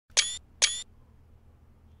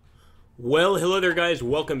Well, hello there guys,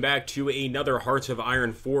 welcome back to another Hearts of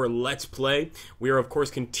Iron 4 Let's Play. We are of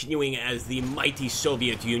course continuing as the mighty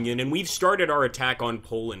Soviet Union, and we've started our attack on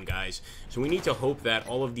Poland, guys. So we need to hope that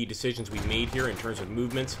all of the decisions we've made here in terms of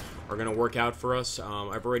movements are going to work out for us.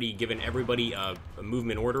 I've already given everybody a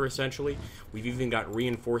movement order, essentially. We've even got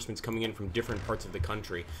reinforcements coming in from different parts of the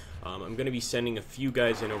country. I'm going to be sending a few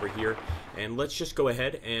guys in over here, and let's just go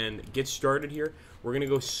ahead and get started here. We're going to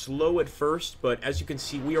go slow at first, but as you can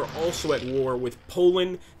see, we are also at war with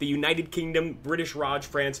Poland, the United Kingdom, British Raj,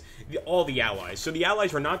 France, all the Allies. So the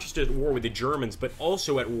Allies are not just at war with the Germans, but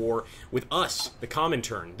also at war with us, the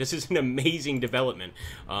Comintern. This is an amazing development,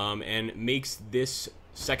 and makes this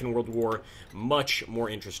Second World War much more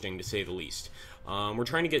interesting, to say the least. We're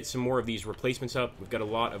trying to get some more of these replacements up. We've got a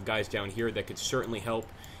lot of guys down here that could certainly help,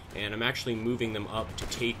 and I'm actually moving them up to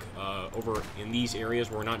take over in these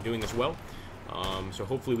areas where we're not doing as well. So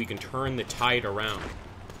hopefully we can turn the tide around.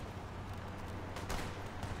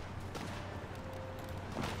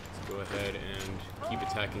 Let's go ahead and keep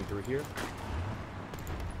attacking through here.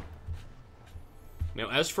 Now,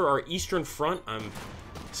 as for our Eastern Front, I'm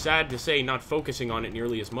sad to say not focusing on it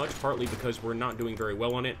nearly as much, partly because we're not doing very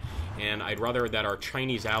well on it, and I'd rather that our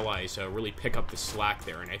Chinese allies really pick up the slack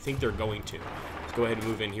there, and I think they're going to. Let's go ahead and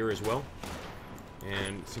move in here as well.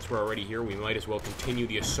 And since we're already here, we might as well continue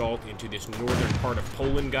the assault into this northern part of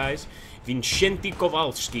Poland, guys. Vincenti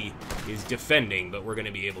Kowalski is defending, but we're going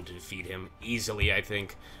to be able to defeat him easily, I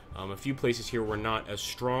think. A few places here we're not as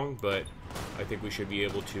strong, but I think we should be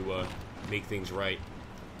able to make things right.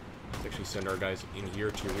 Let's actually send our guys in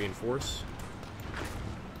here to reinforce.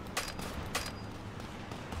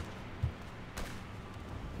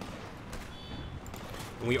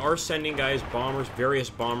 And we are sending, guys, bombers,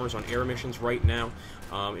 various bombers on air missions right now.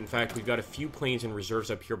 In fact, we've got a few planes in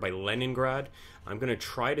reserves up here by Leningrad. I'm going to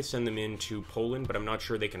try to send them into Poland, but I'm not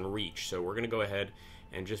sure they can reach. So we're going to go ahead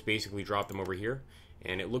and just basically drop them over here.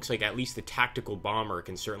 And it looks like at least the tactical bomber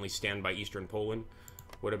can certainly stand by Eastern Poland.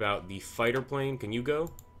 What about the fighter plane? Can you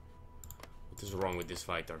go? What is wrong with this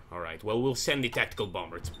fighter? Alright, well, we'll send the tactical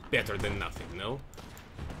bomber. It's better than nothing, no?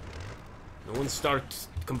 No one starts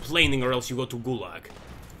complaining or else you go to Gulag.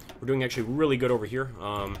 We're doing actually really good over here,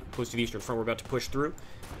 close to the Eastern Front. We're about to push through,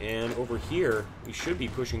 and over here we should be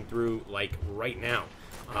pushing through like right now.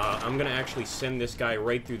 I'm gonna actually send this guy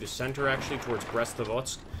right through the center, actually towards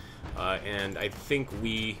Brest-Litovsk, and I think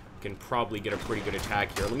we can probably get a pretty good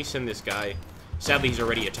attack here. Let me send this guy. Sadly, he's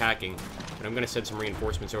already attacking, and I'm gonna send some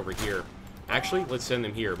reinforcements over here. Actually, let's send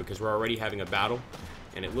them here because we're already having a battle,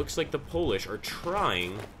 and it looks like the Polish are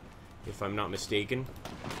trying, if I'm not mistaken,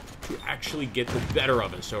 to actually get the better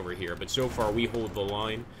of us over here. But so far, we hold the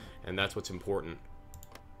line, and that's what's important.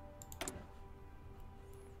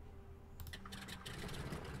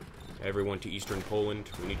 Everyone to Eastern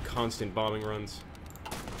Poland. We need constant bombing runs.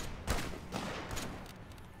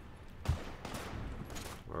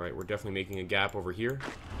 Alright, we're definitely making a gap over here.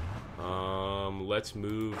 Let's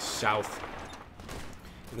move south.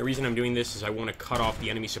 And the reason I'm doing this is I want to cut off the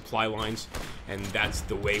enemy supply lines, and that's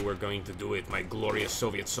the way we're going to do it, my glorious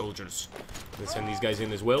Soviet soldiers. Let's send these guys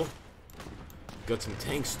in as well. Got some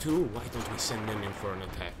tanks too. Why don't we send them in for an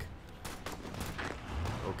attack?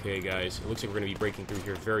 Okay, guys. It looks like we're going to be breaking through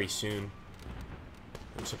here very soon.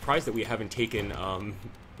 I'm surprised that we haven't taken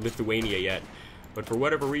Lithuania yet, but for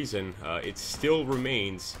whatever reason, it still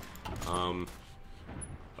remains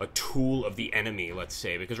a tool of the enemy, let's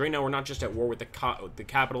say, because right now we're not just at war with the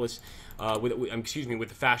capitalists, with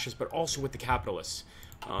the fascists, but also with the capitalists.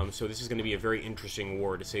 So this is going to be a very interesting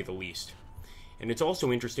war, to say the least. And it's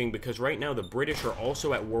also interesting because right now the British are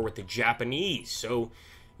also at war with the Japanese, so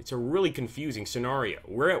it's a really confusing scenario.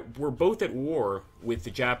 We're both at war with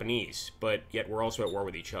the Japanese, but yet we're also at war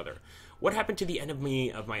with each other. What happened to the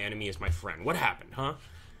enemy of my enemy is my friend? What happened, huh?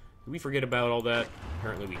 Did we forget about all that?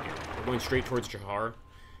 Apparently we did. We're going straight towards Johar.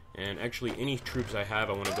 And actually, any troops I have,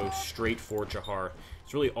 I want to go straight for Johar.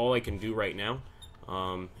 It's really all I can do right now.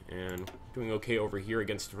 And doing okay over here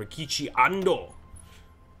against Rikichi Ando.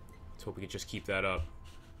 Let's hope we can just keep that up.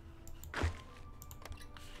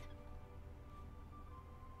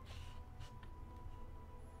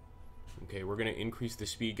 Okay, we're going to increase the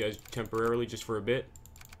speed, guys, temporarily, just for a bit.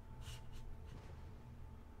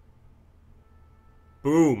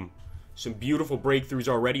 Boom! Some beautiful breakthroughs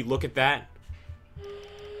already. Look at that.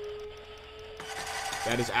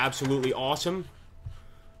 That is absolutely awesome.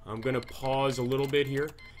 I'm going to pause a little bit here.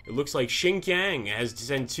 It looks like Xinjiang has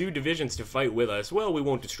sent 2 divisions to fight with us. Well, we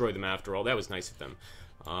won't destroy them after all. That was nice of them.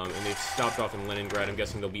 And they've stopped off in Leningrad. I'm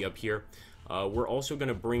guessing they'll be up here. We're also going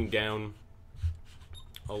to bring down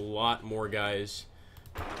a lot more guys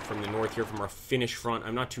from the north here, from our Finnish front.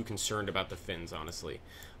 I'm not too concerned about the Finns, honestly.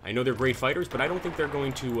 I know they're great fighters, but I don't think they're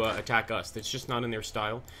going to attack us. That's just not in their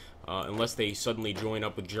style, unless they suddenly join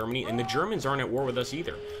up with Germany. And the Germans aren't at war with us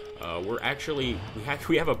either. We're actually,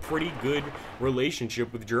 we have a pretty good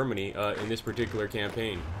relationship with Germany in this particular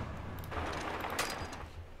campaign.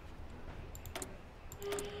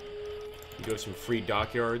 We do have some free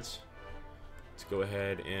dockyards. Let's go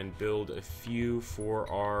ahead and build a few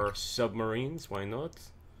for our submarines. Why not?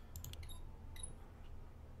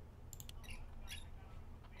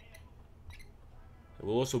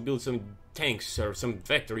 We'll also build some tanks, or some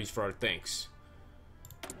factories for our tanks.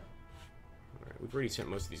 Alright, we've already sent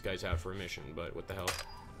most of these guys out for a mission, but what the hell.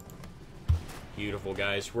 Beautiful,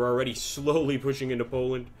 guys. We're already slowly pushing into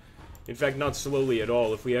Poland. In fact, not slowly at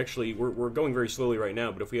all. If we actually... We're going very slowly right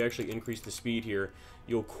now, but if we actually increase the speed here,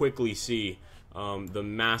 you'll quickly see the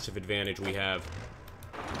massive advantage we have.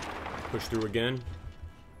 Push through again.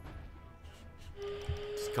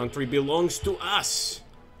 This country belongs to us!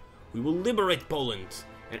 We will liberate Poland.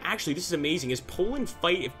 And actually, this is amazing. Is Poland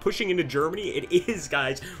pushing into Germany? It is,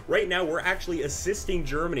 guys. Right now, we're actually assisting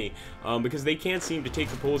Germany because they can't seem to take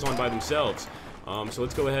the Poles on by themselves. So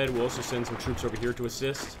let's go ahead. We'll also send some troops over here to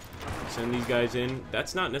assist. Send these guys in.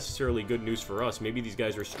 That's not necessarily good news for us. Maybe these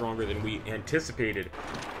guys are stronger than we anticipated.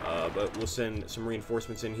 But we'll send some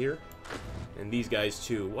reinforcements in here. And these guys,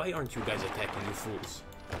 too. Why aren't you guys attacking, you fools?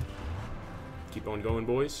 Keep on going,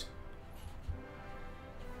 boys.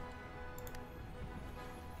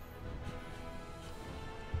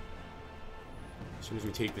 As soon as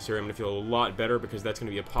we take this area, I'm going to feel a lot better because that's going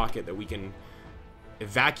to be a pocket that we can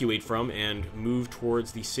evacuate from and move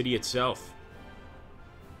towards the city itself.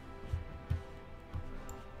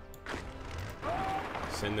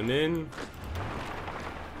 Send them in.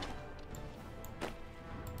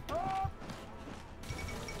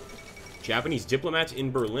 Japanese diplomats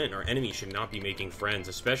in Berlin. Our enemies should not be making friends,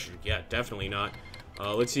 especially, yeah, definitely not.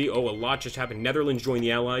 Let's see. Oh, a lot just happened. Netherlands joined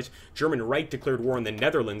the Allies. German Reich declared war on the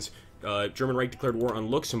Netherlands. German Reich declared war on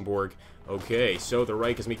Luxembourg. Okay, so the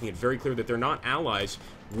Reich is making it very clear that they're not allies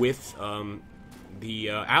with the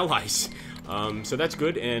Allies. So that's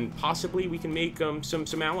good, and possibly we can make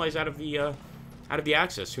some allies out of the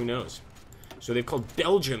Axis. Who knows? So they've called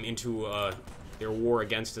Belgium into their war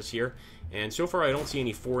against us here, and so far I don't see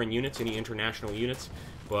any foreign units, any international units,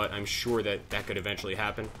 but I'm sure that that could eventually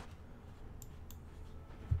happen.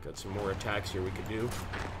 Got some more attacks here we could do.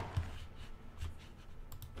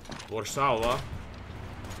 Warsaw.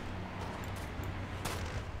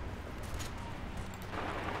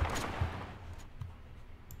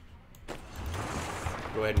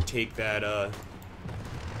 Go ahead and take that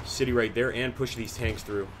city right there and push these tanks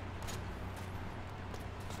through.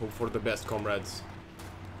 Hope for the best, comrades.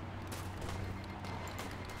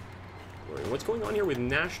 What's going on here with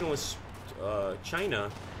nationalist China?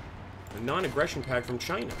 A non-aggression pact from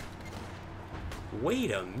China.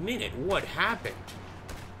 Wait a minute, what happened?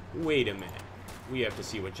 Wait a minute. We have to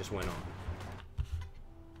see what just went on.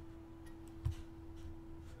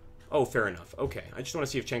 Oh, fair enough. Okay, I just want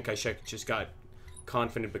to see if Chiang Kai-shek just got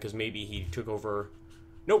confident because maybe he took over.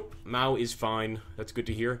 Nope, Mao is fine. That's good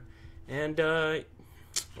to hear. And,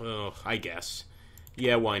 well, I guess.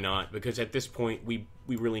 Yeah, why not? Because at this point, we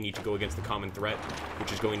really need to go against the common threat,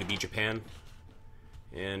 which is going to be Japan.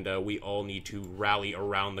 And we all need to rally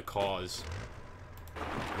around the cause.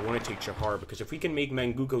 I want to take Chahar because if we can make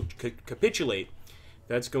Manchukuo capitulate,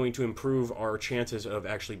 that's going to improve our chances of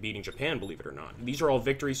actually beating Japan, believe it or not. These are all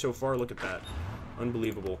victories so far. Look at that.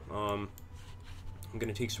 Unbelievable. I'm going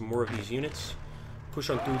to take some more of these units. Push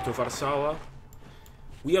on through to Warsaw.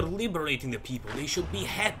 We are liberating the people. They should be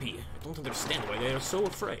happy. I don't understand why they are so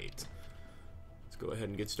afraid. Let's go ahead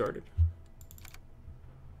and get started.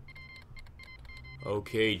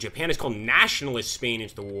 Okay, Japan has called nationalist Spain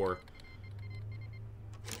into the war.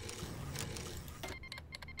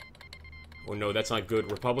 Oh no, that's not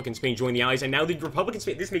good. Republican Spain joined the Allies, and now the Republican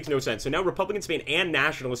Spain... This makes no sense. So now Republican Spain and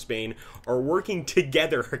Nationalist Spain are working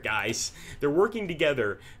together, guys. They're working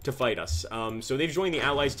together to fight us. So they've joined the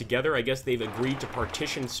Allies together. I guess they've agreed to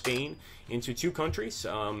partition Spain into two countries.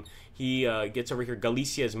 He gets over here.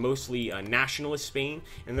 Galicia is mostly Nationalist Spain,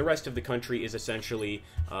 and the rest of the country is essentially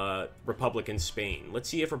Republican Spain. Let's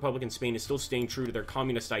see if Republican Spain is still staying true to their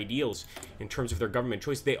communist ideals in terms of their government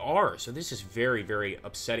choice. They are. So this is very, very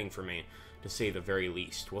upsetting for me, to say the very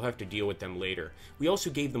least. We'll have to deal with them later. We also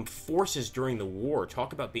gave them forces during the war.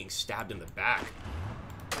 Talk about being stabbed in the back.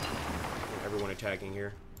 Everyone attacking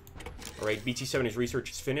here. Alright, BT7, his research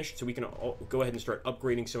is finished, so we can go ahead and start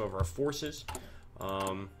upgrading some of our forces.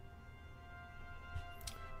 Let's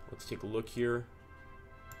take a look here.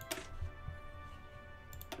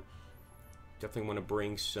 Definitely want to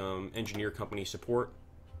bring some engineer company support.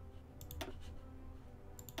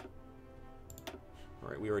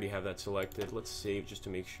 Alright, we already have that selected. Let's save just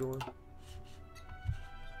to make sure.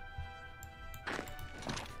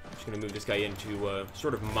 Just going to move this guy in to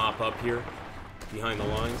sort of mop up here behind the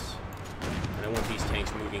lines. And I want these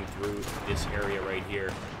tanks moving through this area right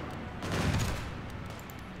here.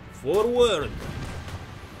 Forward!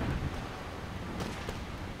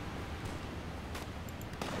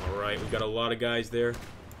 Alright, we've got a lot of guys there.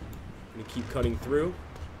 Gonna keep cutting through.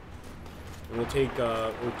 And we'll keep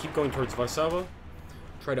going towards Varsava.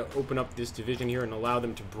 Try to open up this division here and allow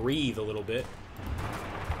them to breathe a little bit.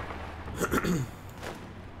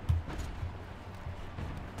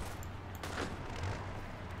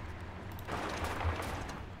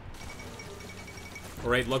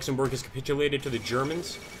 Alright, Luxembourg has capitulated to the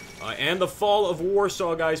Germans. And the fall of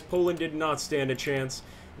Warsaw, guys. Poland did not stand a chance.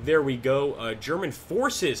 There we go. German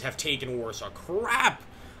forces have taken Warsaw. Crap!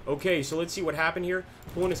 Okay, so let's see what happened here.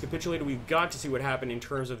 Poland has capitulated. We've got to see what happened in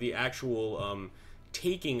terms of the actual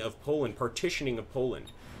taking of Poland, partitioning of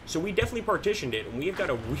Poland. So we definitely partitioned it, and we've got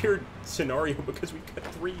a weird scenario because we've got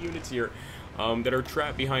 3 units here that are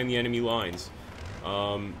trapped behind the enemy lines.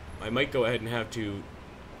 I might go ahead and have to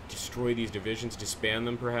destroy these divisions, disband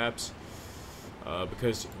them perhaps,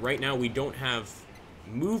 because right now we don't have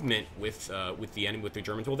movement with the enemy, with the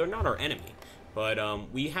Germans. Well, they're not our enemy, but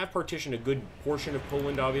we have partitioned a good portion of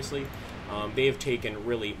Poland, obviously. They have taken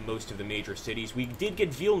really most of the major cities. We did get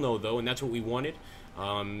Vilno, though, and that's what we wanted.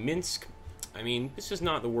 Minsk, I mean, this is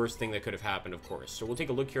not the worst thing that could have happened, of course. So we'll take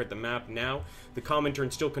a look here at the map now. The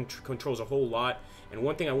Comintern still controls a whole lot. And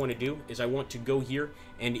one thing I want to do is I want to go here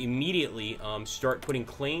and immediately start putting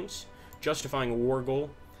claims, justifying a war goal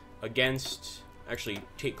against, actually,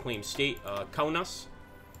 take claim state, Kaunas.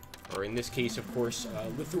 Or in this case, of course,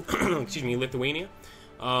 Lithuania.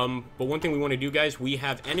 But one thing we want to do, guys, we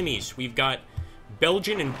have enemies. We've got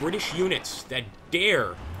Belgian and British units that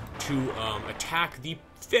dare to attack the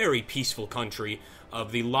very peaceful country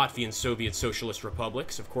of the Latvian Soviet Socialist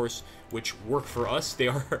Republics, of course, which work for us. They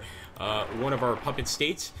are one of our puppet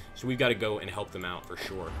states, so we've got to go and help them out for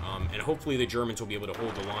sure. And hopefully the Germans will be able to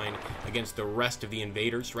hold the line against the rest of the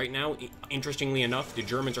invaders. Right now, interestingly enough, the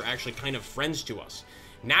Germans are actually kind of friends to us.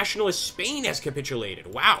 Nationalist Spain has capitulated.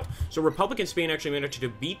 Wow. So Republican Spain actually managed to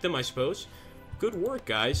beat them, I suppose. Good work,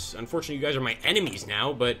 guys. Unfortunately, you guys are my enemies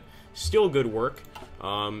now, but still good work.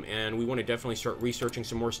 And we want to definitely start researching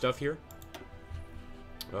some more stuff here.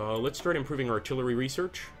 Let's start improving our artillery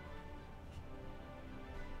research.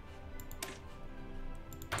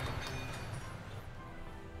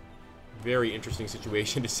 Very interesting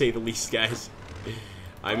situation, to say the least, guys.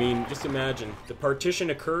 I mean, just imagine. The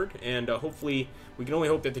partition occurred, and hopefully, we can only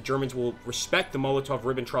hope that the Germans will respect the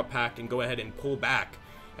Molotov-Ribbentrop Pact and go ahead and pull back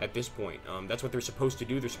at this point. That's what they're supposed to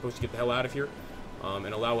do. They're supposed to get the hell out of here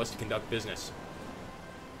and allow us to conduct business.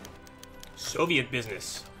 Soviet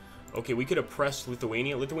business. Okay, we could oppress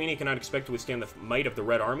Lithuania. Lithuania cannot expect to withstand the might of the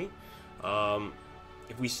Red Army.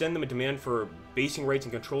 If we send them a demand for basing rights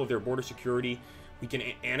and control of their border security, we can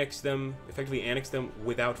effectively annex them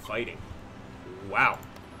without fighting. Wow.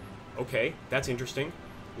 Okay, that's interesting.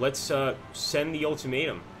 Let's send the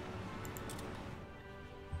ultimatum.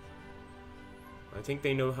 I think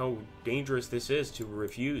they know how dangerous this is to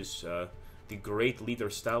refuse the great leader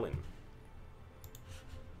Stalin.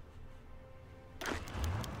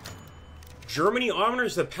 Germany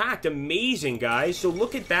honors the pact. Amazing, guys. So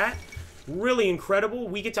look at that. Really incredible.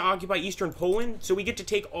 We get to occupy eastern Poland, so we get to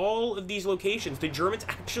take all of these locations. The Germans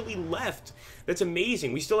actually left. That's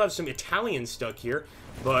amazing. We still have some Italians stuck here,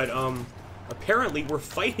 but apparently we're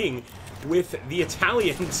fighting with the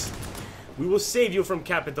Italians. We will save you from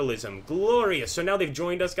capitalism. Glorious. So now they've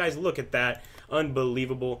joined us, guys. Look at that.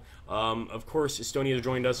 Unbelievable. Of course, Estonia has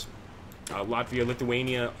joined us. Latvia,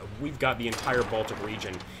 Lithuania, we've got the entire Baltic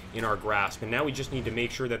region in our grasp. And now we just need to make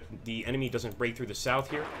sure that the enemy doesn't break through the south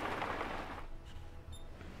here.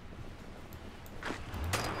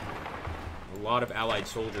 A lot of allied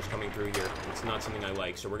soldiers coming through here. It's not something I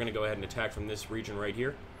like. So we're going to go ahead and attack from this region right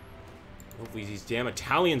here. Hopefully these damn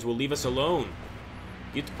Italians will leave us alone.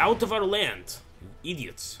 Get out of our land, you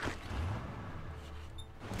idiots.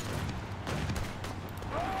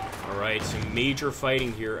 Alright, some major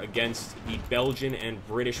fighting here against the Belgian and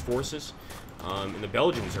British forces. And the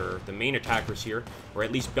Belgians are the main attackers here, or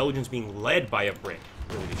at least Belgians being led by a Brit.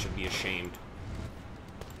 Really, they should be ashamed.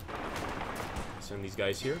 Send these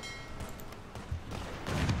guys here.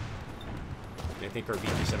 And I think our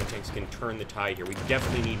VP-7 tanks can turn the tide here. We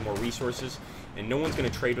definitely need more resources, and no one's going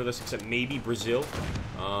to trade with us except maybe Brazil.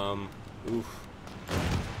 Oof.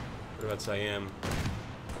 What about Siam?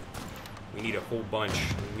 We need a whole bunch.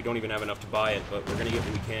 We don't even have enough to buy it, but we're going to get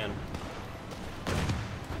what we can.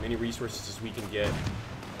 As many resources as we can get.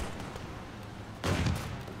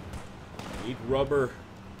 We need rubber.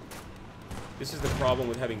 This is the problem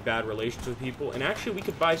with having bad relations with people. And actually, we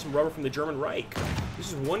could buy some rubber from the German Reich.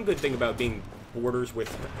 This is one good thing about being borders with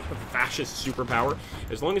a fascist superpower.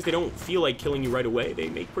 As long as they don't feel like killing you right away, they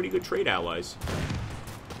make pretty good trade allies.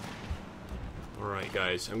 Alright,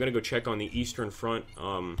 guys. I'm going to go check on the Eastern Front.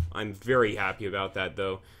 I'm very happy about that,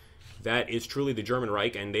 though. That is truly the German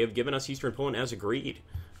Reich, and they have given us Eastern Poland as agreed.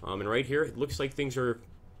 And right here, it looks like things are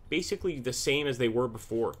basically the same as they were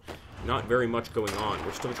before. Not very much going on.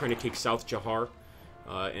 We're still trying to take South Johar,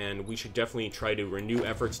 and we should definitely try to renew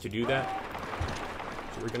efforts to do that.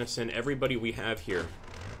 So we're going to send everybody we have here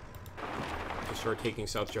to start taking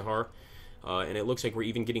South Johar. And it looks like we're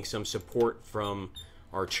even getting some support from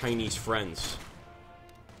our Chinese friends.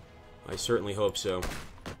 I certainly hope so.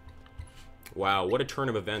 Wow, what a turn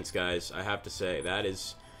of events, guys, I have to say. That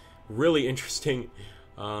is really interesting.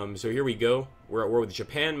 So here we go. We're at war with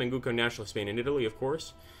Japan, Manchukuo, National Spain, and Italy, of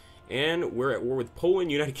course. And we're at war with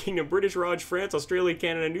Poland, United Kingdom, British Raj, France, Australia,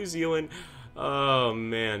 Canada, New Zealand. Oh,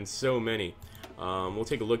 man, so many. We'll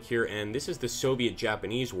take a look here, and this is the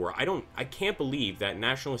Soviet-Japanese war. I can't believe that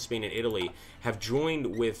Nationalist Spain and Italy have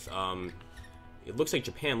joined with, it looks like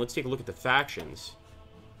Japan. Let's take a look at the factions.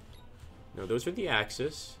 No, those are the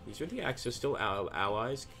Axis. These are the Axis, still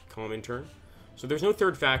allies. Comintern. So there's no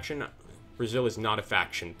third faction. Brazil is not a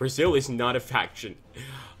faction. Brazil is not a faction.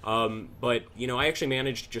 But, you know, I actually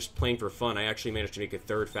managed, just playing for fun, I actually managed to make a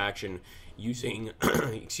third faction using,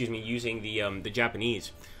 excuse me, using the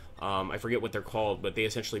Japanese. I forget what they're called, but they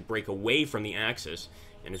essentially break away from the Axis,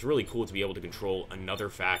 and it's really cool to be able to control another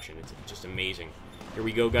faction. It's just amazing. Here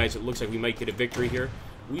we go, guys. It looks like we might get a victory here.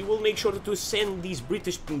 We will make sure to send these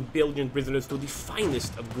British and Belgian prisoners to the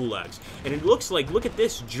finest of gulags. And it looks like, look at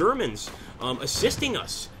this, Germans assisting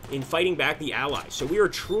us in fighting back the Allies. So we are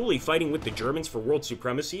truly fighting with the Germans for world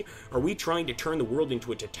supremacy. Are we trying to turn the world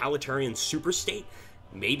into a totalitarian superstate?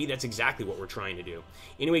 Maybe that's exactly what we're trying to do.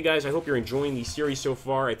 Anyway, guys, I hope you're enjoying the series so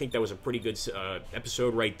far. I think that was a pretty good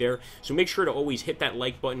episode right there. So make sure to always hit that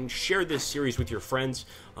like button. Share this series with your friends.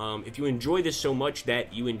 If you enjoy this so much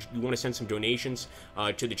that you want to send some donations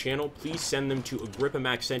to the channel, please send them to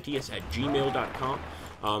agrippamaxentius@gmail.com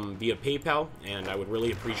via PayPal, and I would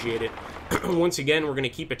really appreciate it. Once again, we're going to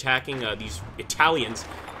keep attacking these Italians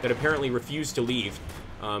that apparently refuse to leave.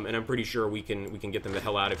 And I'm pretty sure we can get them the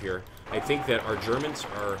hell out of here. I think that our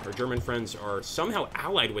German friends are somehow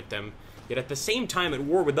allied with them, yet at the same time at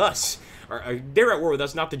war with us. They're at war with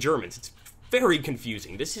us, not the Germans. It's very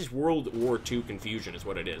confusing. This is World War II confusion is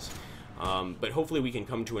what it is. But hopefully we can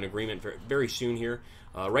come to an agreement very soon here.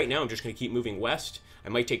 Right now I'm just going to keep moving west. I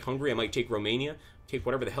might take Hungary, I might take Romania, take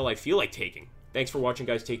whatever the hell I feel like taking. Thanks for watching,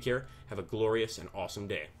 guys. Take care. Have a glorious and awesome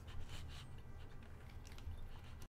day.